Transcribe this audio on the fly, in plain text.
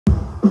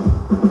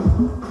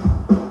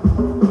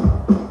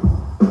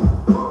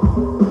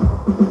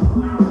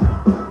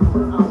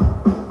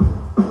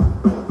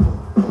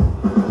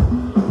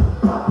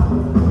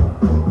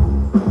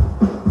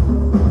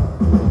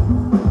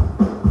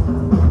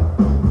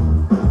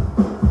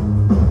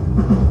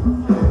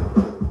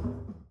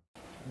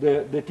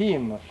the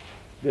theme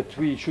that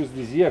we choose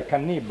this year,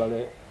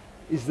 Cannibale,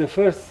 is the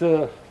first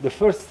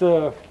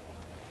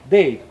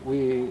day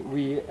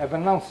we have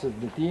announced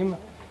the theme.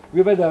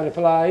 We've had a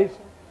reply,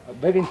 a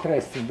very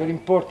interesting, very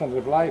important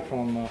reply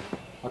from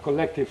a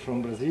collective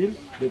from Brazil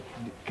that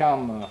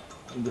come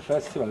in the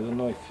festival. I don't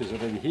know if he's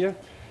already here.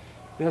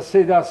 They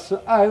said us,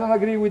 I don't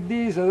agree with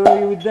this, I don't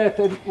agree with that.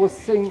 And it was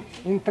saying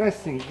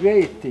interesting,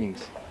 great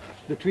things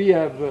that we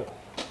have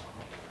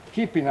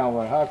keep in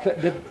our heart,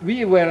 that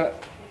we were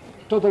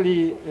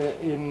totally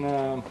in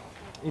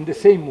the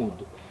same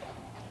mood.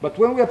 But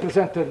when we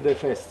presented the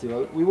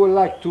festival, we would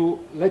like to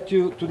let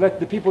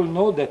the people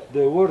know that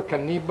the word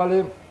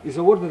cannibale is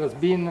a word that has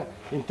been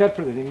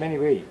interpreted in many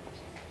ways.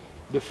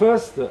 The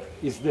first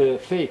is the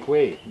fake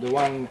way, the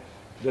one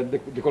that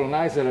the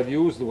colonizer had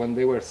used when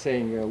they were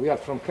saying, we are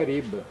from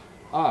Carib,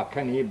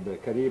 Carib,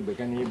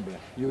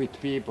 you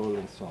eat people,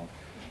 and so on.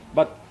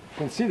 But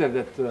consider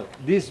that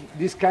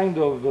this kind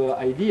of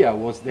idea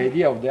was the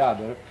idea of the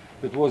other,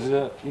 that was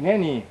in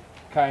any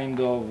kind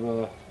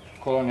of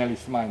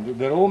colonialist mind.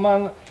 The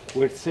Romans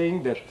were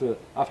saying that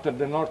after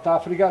the North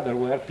Africa there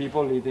were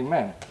people eating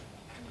men.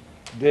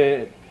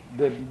 The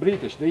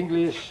British, the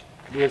English,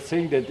 they were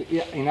saying that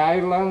in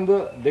Ireland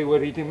they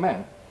were eating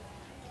men.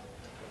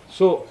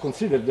 So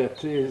consider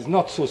that it is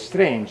not so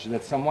strange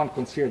that someone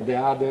considers the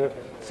other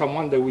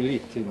someone that will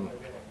eat him.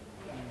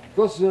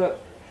 Because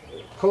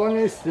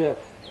colonialist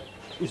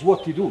is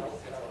what he do.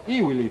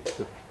 He will eat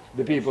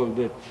the people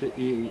that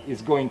he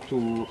is going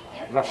to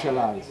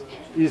racialize.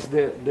 Is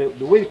the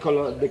way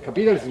the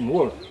capitalism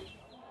works.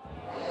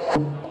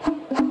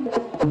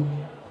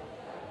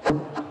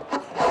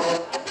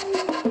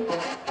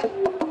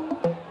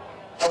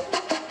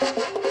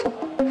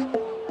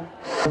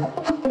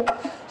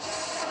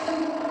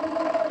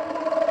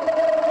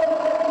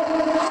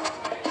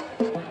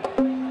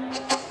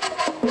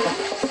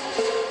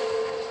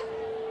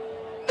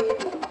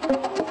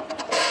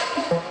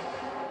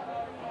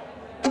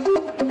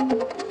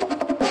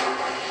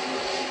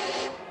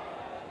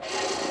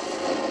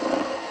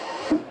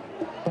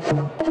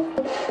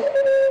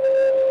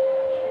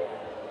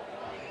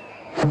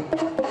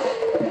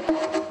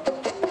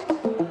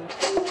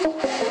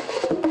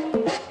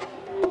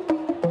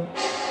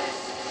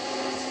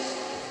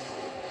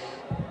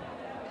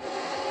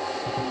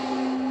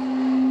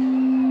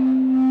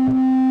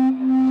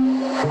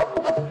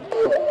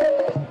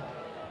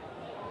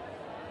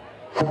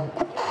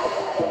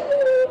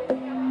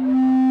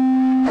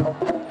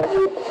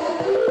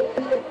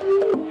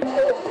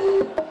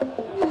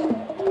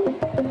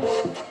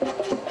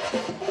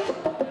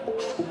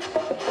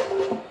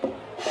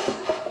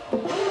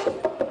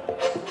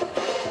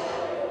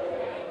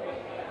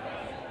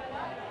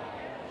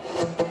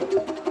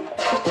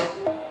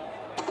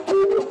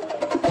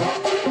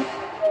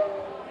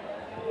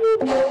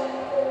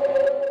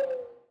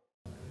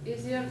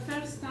 Is your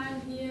first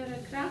time here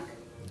at Crack?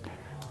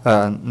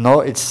 No,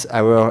 it's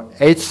our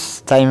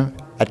 8th time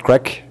at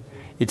Crack.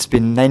 It's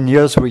been 9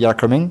 years we are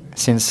coming,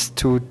 since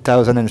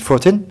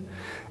 2014,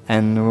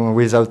 and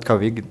without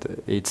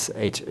COVID, it's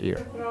 8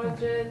 years.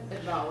 Project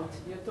about?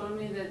 You told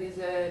me that it's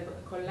a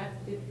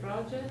collective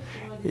project?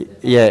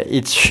 Yeah,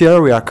 each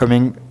year we are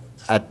coming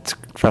at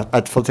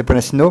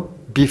Fortepianissimo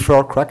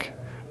before Crack,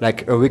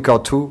 like a week or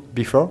two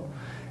before,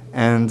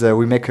 and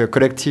we make a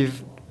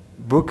collective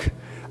book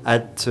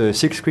at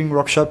silkscreen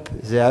workshop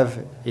they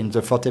have in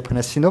the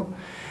Fortepianissimo.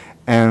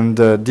 And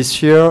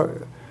this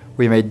year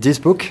we made this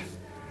book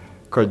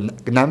called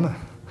GNAM.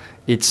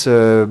 It's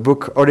a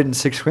book all in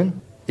silkscreen.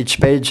 Each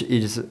page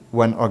is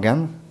one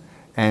organ,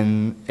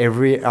 and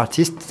every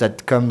artist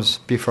that comes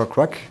before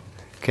Crack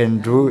can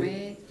draw.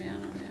 Okay.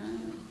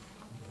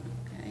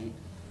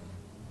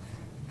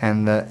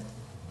 And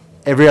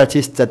every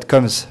artist that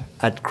comes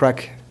at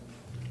Crack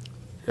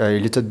a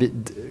little bit,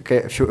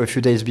 a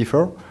few days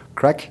before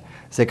Crack,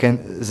 they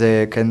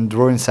can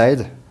draw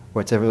inside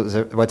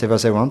whatever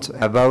they want.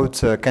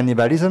 About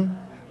cannibalism,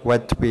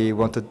 what we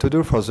wanted to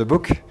do for the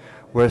book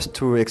was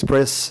to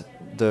express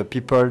the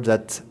people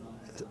that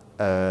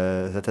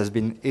has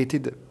been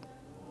hated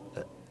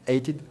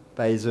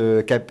by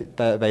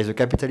the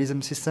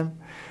capitalism system.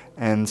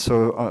 And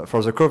so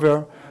for the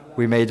cover,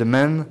 we made a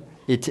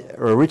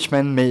rich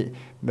man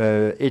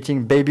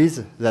eating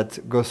babies that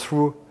go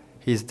through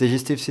his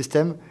digestive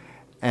system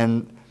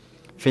and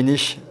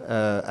finish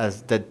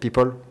as dead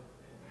people.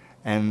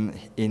 And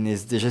in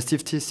his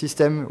digestive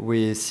system,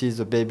 we see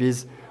the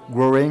babies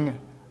growing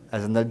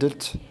as an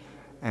adult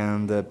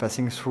and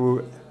passing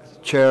through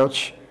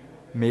church,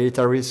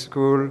 military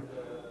school,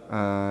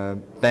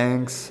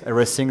 banks,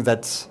 everything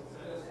that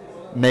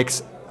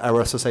makes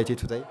our society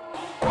today.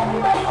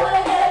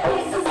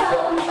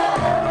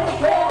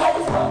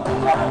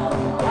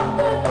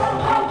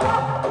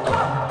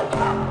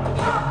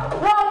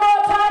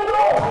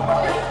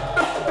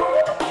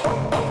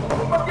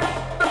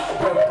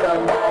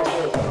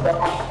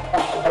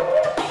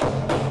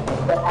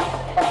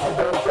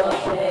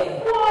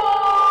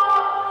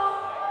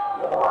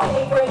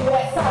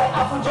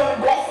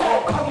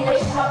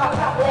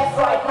 Left,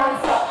 right,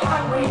 non-stop,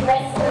 hungry,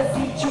 restless.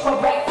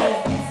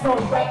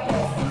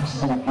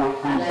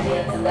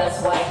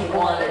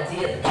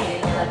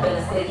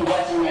 For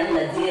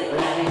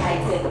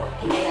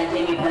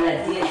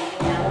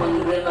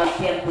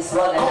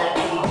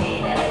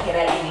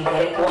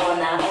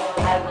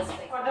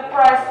the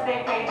price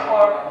they paid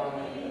for.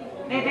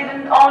 They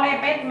didn't only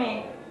beat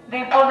me,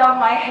 they pulled out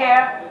my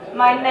hair,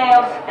 my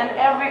nails, and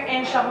every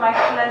inch of my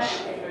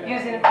flesh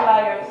using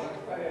pliers.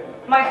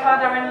 My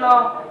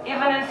father-in-law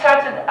even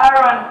inserted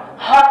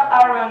hot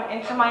iron,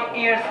 into my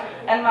ears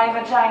and my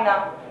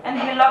vagina, and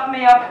he locked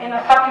me up in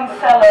a fucking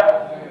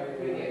cellar.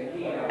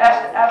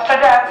 After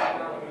that,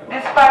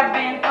 despite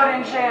being put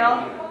in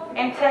jail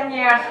in 10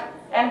 years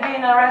and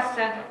being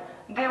arrested,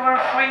 they were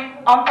free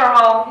on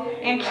parole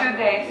in 2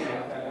 days.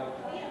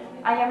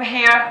 I am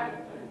here,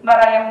 but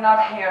I am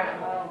not here.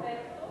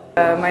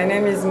 My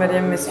name is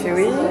Mara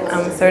Mancuso.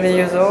 I'm 30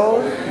 years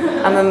old.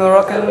 I'm a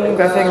Moroccan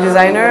graphic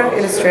designer,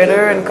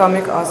 illustrator and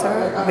comic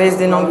author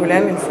based in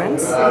Angoulême in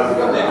France.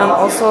 I'm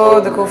also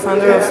the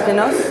co-founder of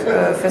Spin-Off,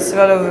 a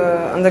festival of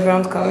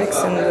underground comics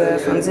and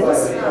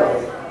fanzines.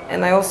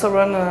 And I also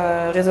run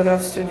a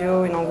risograph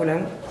studio in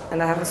Angoulême,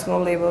 and I have a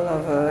small label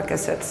of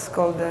cassettes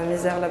called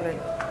Misère Label.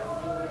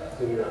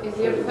 Is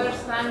your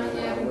first time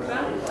here in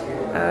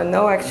Prague?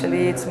 No,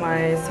 actually it's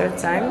my third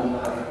time,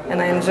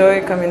 and I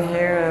enjoy coming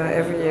here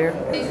every year.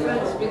 What is the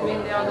difference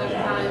between the other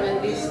time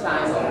and this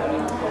time?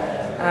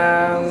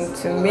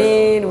 To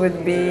me, it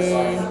would be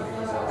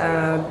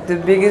the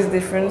biggest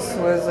difference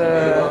was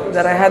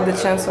that I had the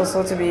chance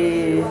also to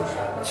be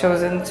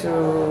chosen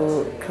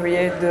to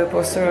create the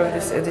poster of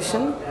this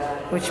edition,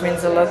 which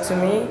means a lot to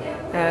me.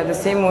 The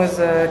theme was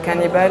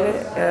Cannibale,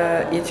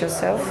 Eat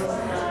Yourself.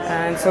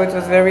 And so it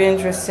was very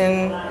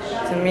interesting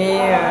to me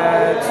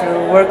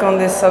to work on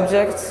this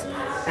subject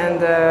and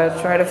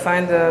try to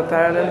find a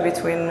parallel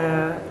between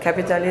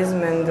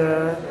capitalism and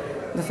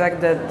the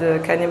fact that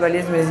the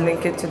cannibalism is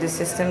linked to the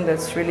system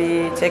that's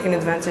really taking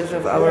advantage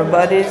of our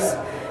bodies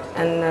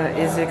and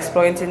is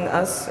exploiting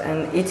us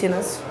and eating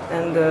us.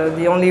 And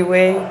the only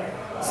way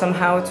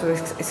somehow to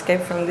escape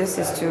from this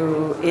is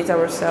to eat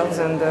ourselves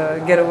and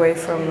get away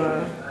from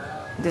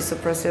this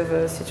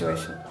oppressive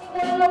situation.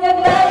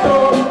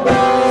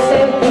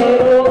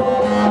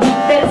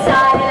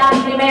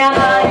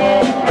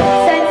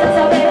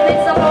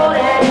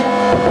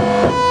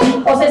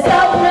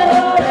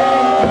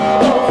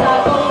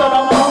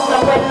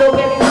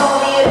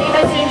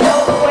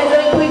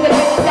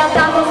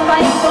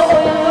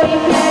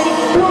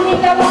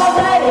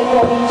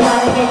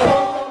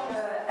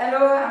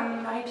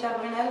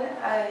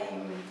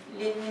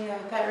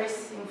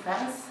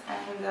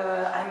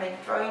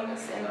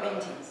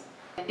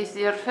 Is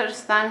your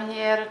first time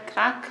here,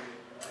 Prague?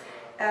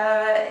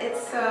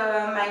 It's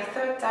my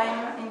third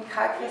time in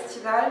Prague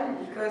Festival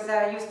because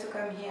I used to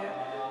come here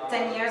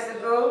 10 years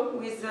ago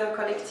with the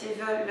collective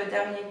Le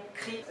Dernier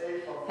Cri.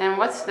 And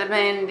what's the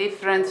main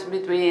difference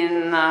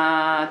between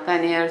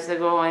 10 years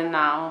ago and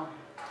now?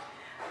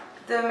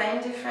 The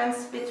main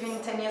difference between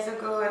 10 years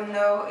ago and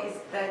now is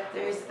that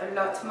there is a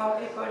lot more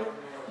people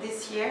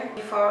this year.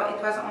 Before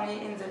it was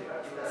only in the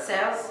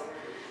cells,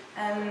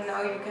 and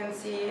now you can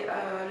see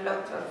a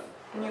lot of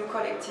new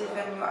collective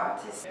and new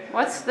artists.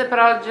 What's the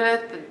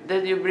project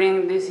that you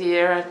bring this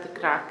year at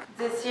Prague?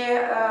 This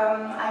year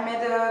I made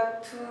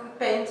 2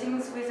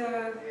 paintings with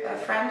a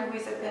friend who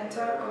is a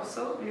painter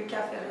also,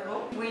 Luca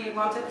Ferrero. We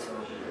wanted to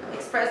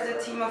express the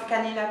theme of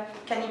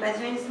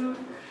cannibalism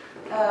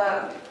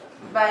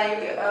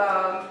by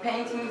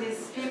painting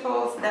these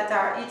peoples that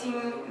are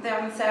eating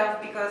themselves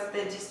because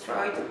they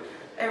destroyed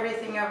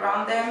everything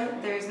around them.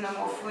 There is no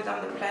more food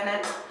on the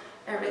planet.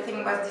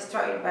 Everything was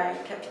destroyed by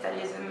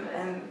capitalism,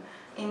 and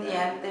in the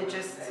end they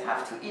just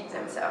have to eat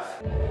themselves.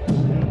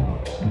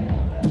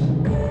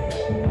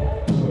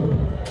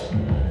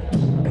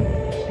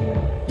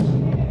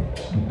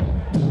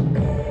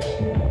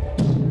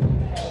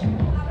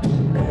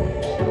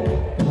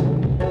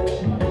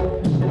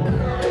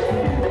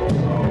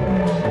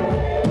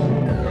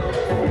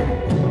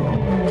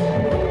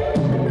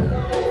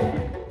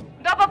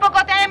 Dopo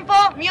poco tempo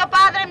mio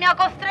padre mi ha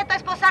costretto a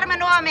sposarmi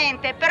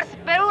nuovamente.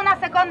 Per una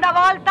seconda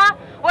volta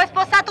ho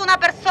sposato una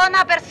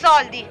persona per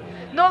soldi.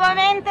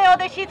 Nuovamente ho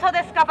deciso di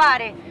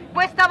scappare.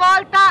 Questa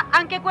volta,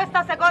 anche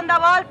questa seconda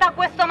volta,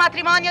 questo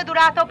matrimonio è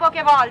durato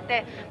poche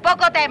volte,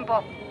 poco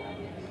tempo.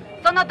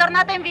 Sono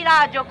tornata in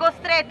villaggio,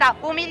 costretta,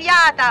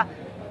 umiliata.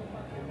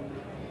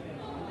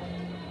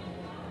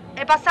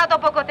 È passato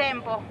poco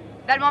tempo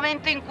dal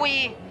momento in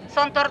cui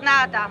sono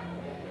tornata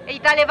e i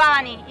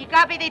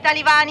capi dei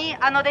talebani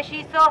hanno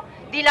deciso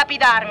di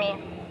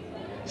lapidarmi.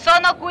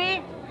 Sono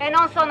qui e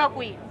non sono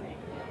qui.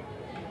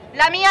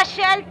 La mia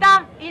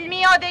scelta, il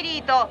mio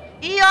diritto.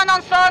 Io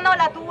non sono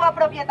la tua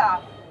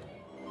proprietà.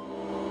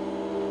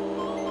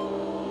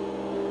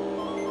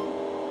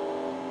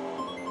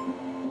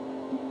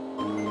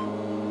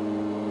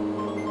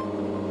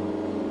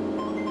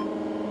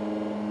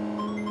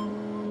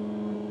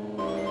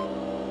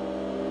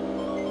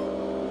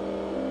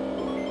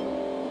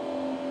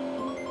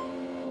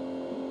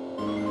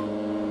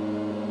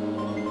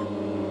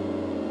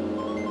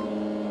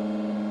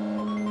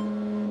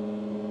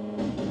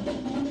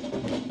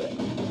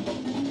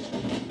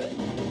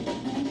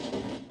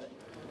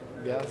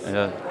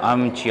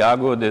 I'm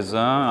Thiago Desan.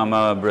 I'm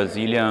a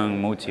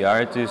Brazilian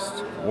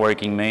multi-artist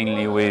working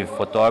mainly with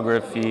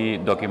photography,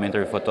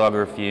 documentary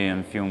photography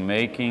and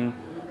filmmaking,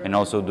 and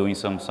also doing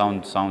some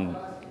sound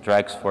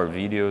tracks for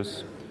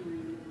videos.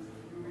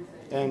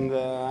 And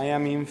I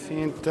am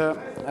Infinite,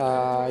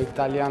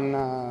 Italian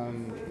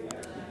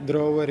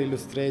drawer,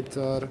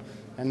 illustrator,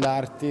 and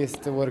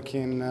artist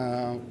working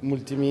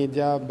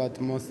multimedia, but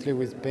mostly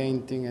with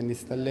painting and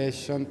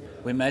installation.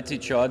 We met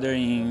each other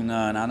in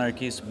an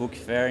anarchist book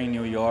fair in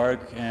New York,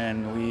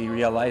 and we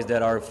realized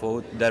that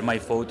that my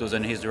photos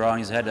and his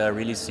drawings had a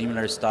really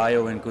similar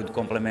style and could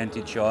complement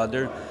each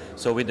other.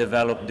 So we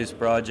developed this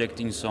project,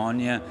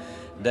 Insomnia,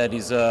 that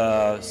is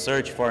a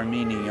search for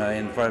meaning,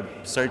 and for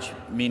search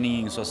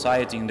meaning in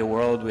society, in the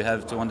world, we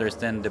have to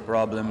understand the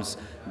problems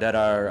that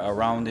are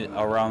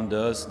around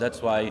us.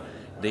 That's why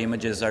the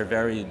images are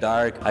very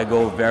dark. I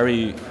go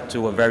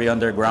to very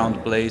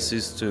underground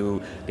places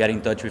to get in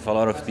touch with a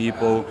lot of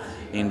people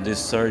in this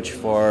search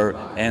for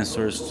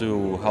answers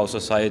to how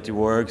society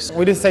works.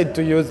 We decided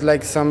to use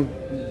like some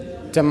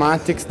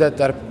thematics that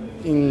are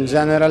in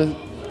general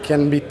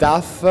can be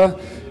tough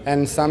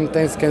and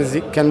sometimes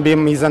can be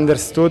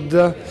misunderstood,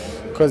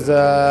 because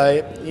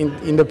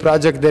in the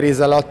project there is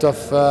a lot of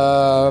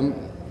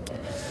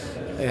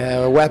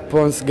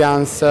weapons,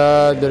 guns,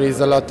 there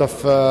is a lot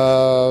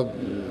of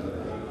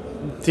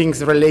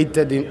things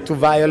related to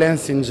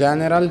violence in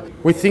general.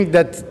 We think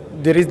that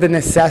there is the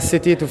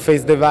necessity to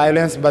face the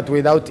violence, but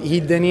without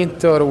hiding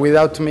it or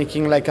without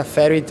making like a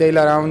fairy tale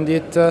around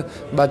it,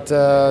 but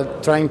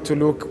trying to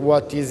look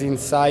what is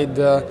inside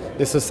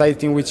the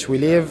society in which we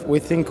live. We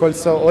think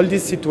also all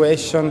this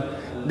situation,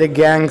 the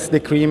gangs,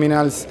 the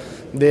criminals,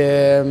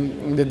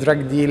 the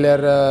drug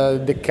dealer,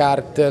 the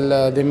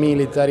cartel, the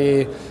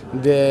military,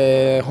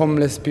 the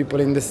homeless people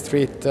in the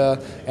street,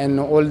 and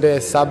all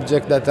the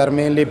subjects that are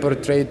mainly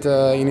portrayed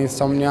in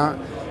Insomnia,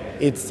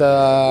 it's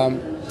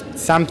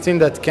something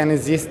that can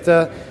exist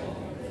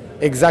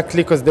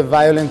exactly because the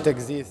violence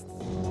exists.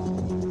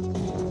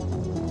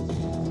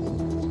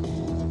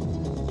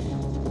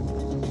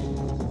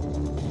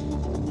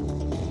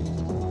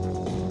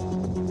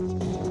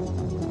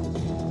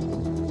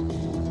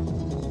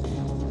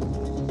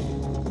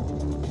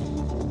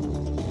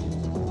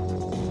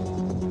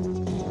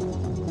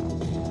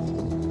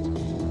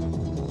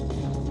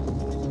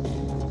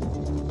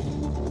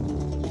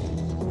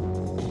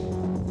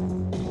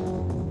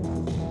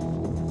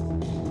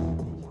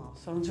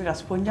 Sono Giulia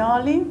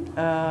Spugnoli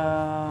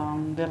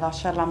della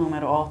cella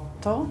numero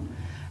 8,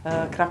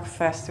 Crack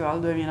Festival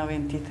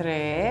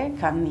 2023,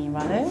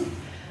 Cannibale.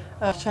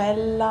 La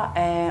cella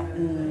è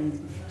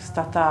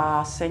stata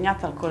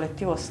assegnata al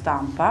collettivo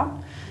Stampa,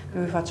 di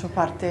cui faccio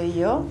parte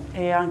io,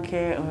 e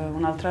anche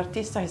un altro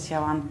artista che si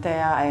chiama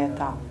Antea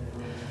Eta.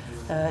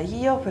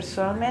 Io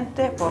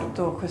personalmente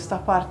porto questa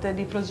parte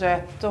di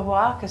progetto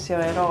qua, che si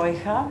chiama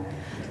Eroica,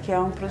 che è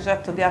un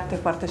progetto di arte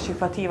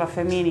partecipativa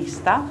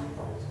femminista,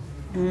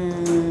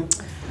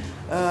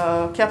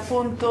 che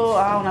appunto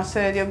ha una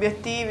serie di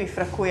obiettivi,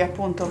 fra cui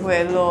appunto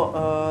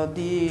quello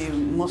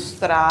di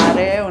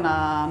mostrare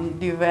una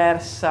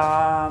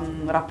diversa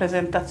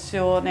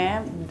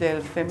rappresentazione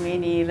del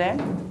femminile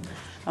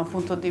da un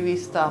punto di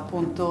vista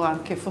appunto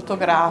anche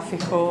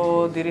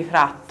fotografico, di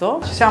ritratto.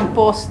 Ci siamo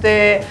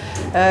poste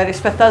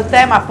rispetto al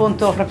tema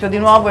appunto proprio di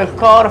nuovo il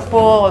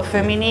corpo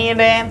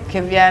femminile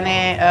che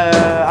viene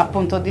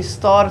appunto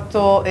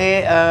distorto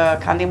e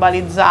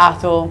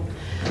cannibalizzato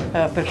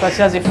per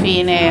qualsiasi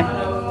fine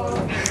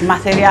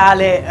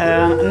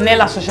materiale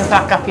nella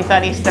società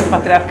capitalista e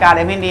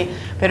patriarcale. Quindi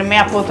per me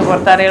appunto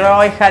portare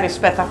Eroica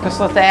rispetto a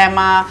questo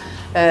tema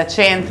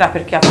c'entra,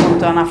 perché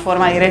appunto è una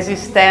forma di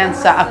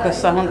resistenza a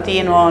questo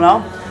continuo,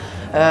 no?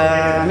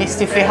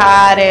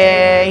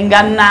 Mistificare,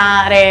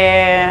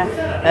 ingannare,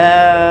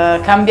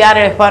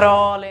 cambiare le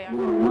parole.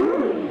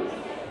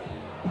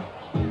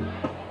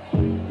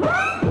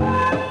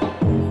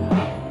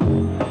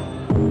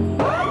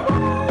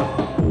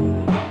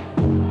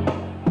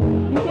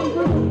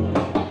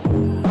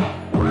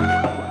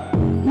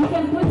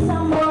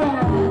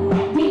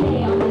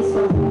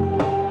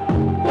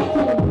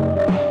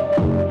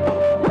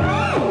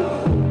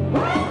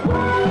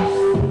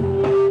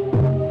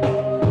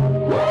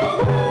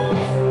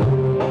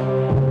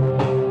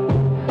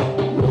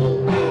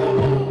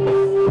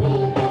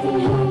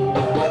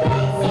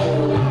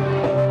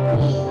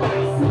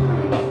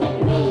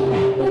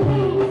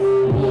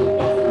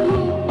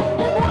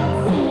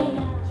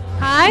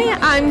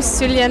 I'm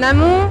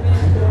Sulianamo.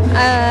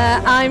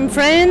 I'm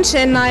French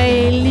and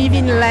I live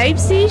in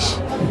Leipzig.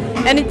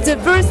 And it's the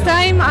first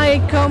time I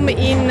come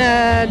in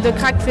the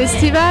Crack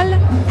Festival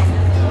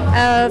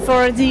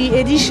for the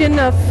edition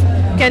of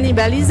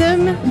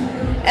Cannibalism.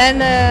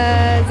 And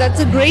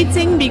that's a great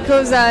thing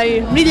because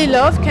I really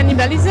love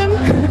cannibalism.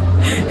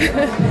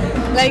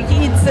 Like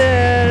it's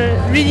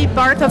really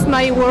part of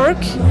my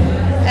work.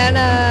 And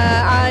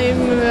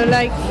I'm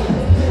like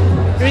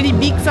really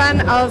big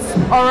fan of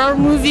horror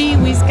movie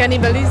with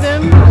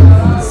cannibalism.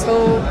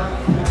 So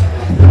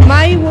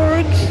my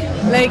work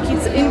Like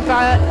it's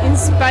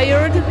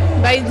inspired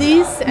by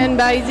this and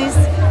by this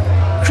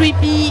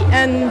creepy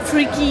and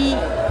freaky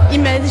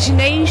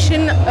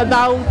imagination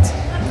about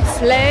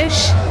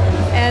flesh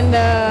and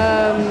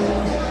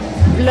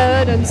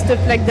blood and stuff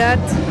like that.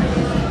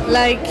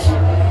 Like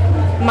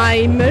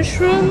my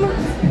mushroom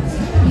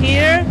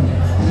here.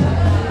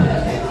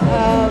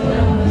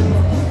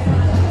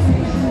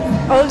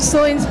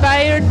 Also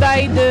inspired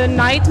by the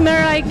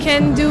nightmare I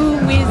can do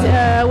with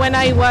when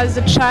I was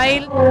a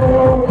child.